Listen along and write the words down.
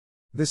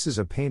This is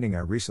a painting I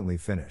recently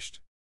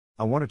finished.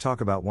 I want to talk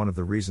about one of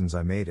the reasons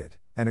I made it,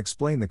 and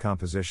explain the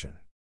composition.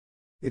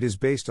 It is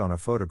based on a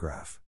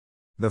photograph.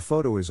 The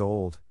photo is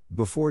old,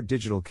 before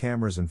digital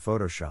cameras and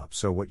Photoshop,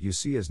 so what you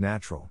see is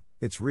natural,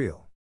 it's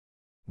real.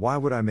 Why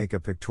would I make a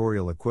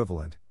pictorial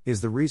equivalent, is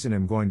the reason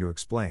I'm going to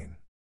explain.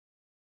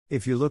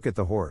 If you look at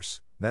the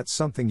horse, that's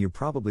something you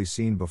probably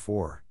seen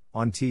before,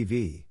 on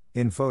TV,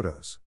 in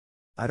photos.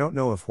 I don't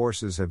know if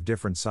horses have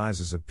different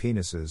sizes of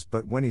penises,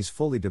 but when he's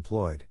fully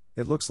deployed,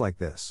 it looks like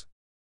this.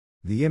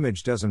 The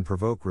image doesn't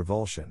provoke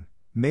revulsion,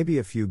 maybe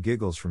a few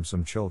giggles from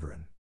some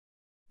children.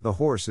 The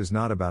horse is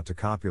not about to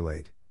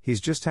copulate, he's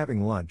just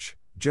having lunch,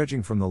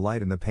 judging from the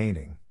light in the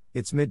painting,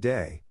 it's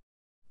midday.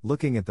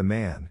 Looking at the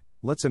man,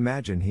 let's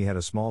imagine he had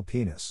a small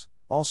penis,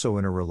 also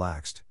in a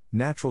relaxed,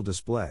 natural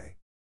display.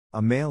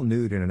 A male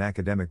nude in an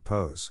academic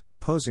pose,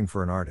 posing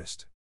for an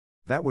artist.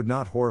 That would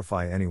not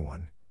horrify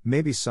anyone,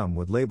 maybe some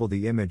would label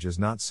the image as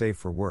not safe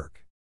for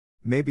work.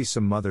 Maybe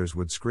some mothers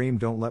would scream,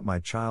 "Don't let my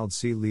child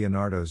see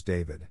Leonardo's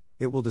David,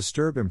 it will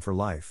disturb him for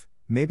life,"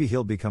 maybe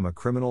he'll become a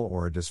criminal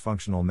or a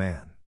dysfunctional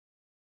man.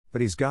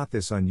 But he's got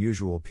this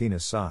unusual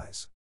penis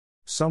size.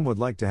 Some would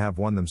like to have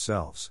one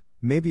themselves,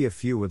 maybe a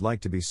few would like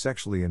to be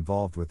sexually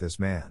involved with this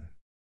man.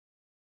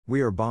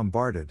 We are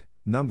bombarded,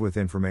 numbed with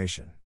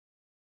information.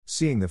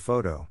 Seeing the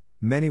photo,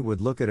 many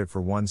would look at it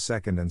for 1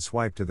 second and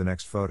swipe to the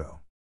next photo.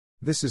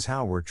 This is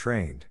how we're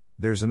trained.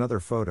 There's another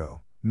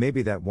photo,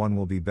 maybe that one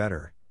will be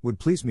better, would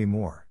please me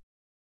more.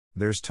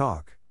 There's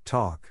talk,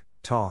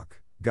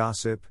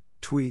 gossip,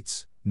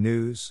 tweets,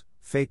 news,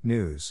 fake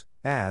news,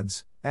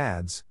 ads,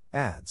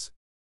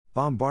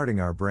 bombarding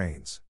our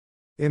brains.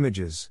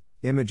 Images,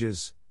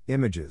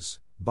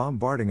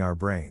 bombarding our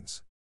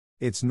brains.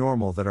 It's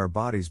normal that our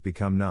bodies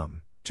become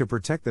numb, to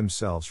protect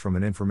themselves from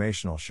an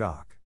informational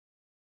shock.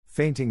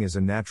 Fainting is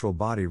a natural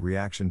body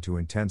reaction to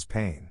intense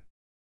pain.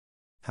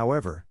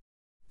 However,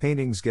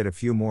 paintings get a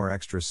few more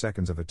extra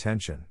seconds of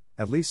attention,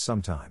 at least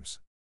sometimes.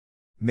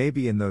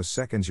 Maybe in those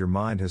seconds your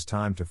mind has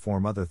time to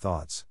form other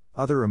thoughts,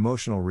 other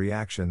emotional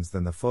reactions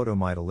than the photo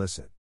might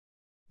elicit.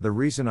 The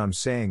reason I'm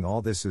saying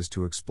all this is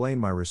to explain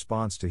my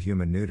response to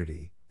human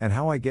nudity, and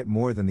how I get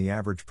more than the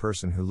average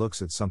person who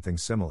looks at something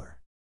similar.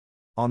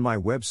 On my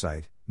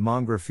website,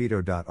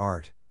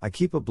 mongraffito.art, I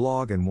keep a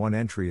blog and one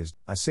entry is,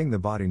 I sing the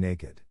body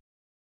naked.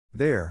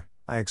 There,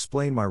 I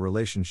explain my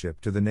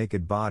relationship to the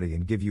naked body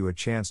and give you a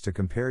chance to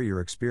compare your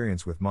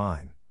experience with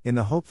mine, in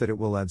the hope that it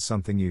will add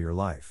something to your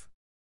life.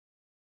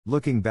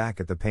 Looking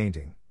back at the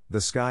painting, the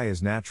sky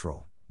is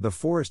natural, the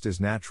forest is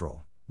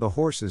natural, the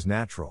horse is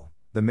natural,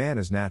 the man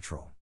is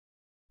natural.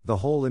 The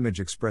whole image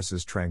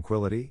expresses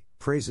tranquility,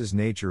 praises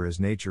nature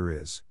as nature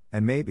is,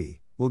 and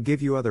maybe, will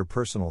give you other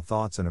personal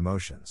thoughts and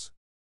emotions.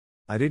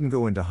 I didn't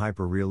go into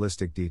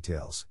hyper-realistic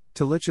details,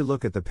 to let you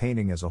look at the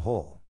painting as a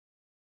whole.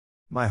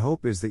 My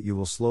hope is that you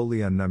will slowly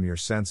unnumb your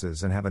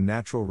senses and have a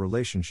natural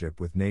relationship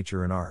with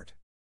nature and art.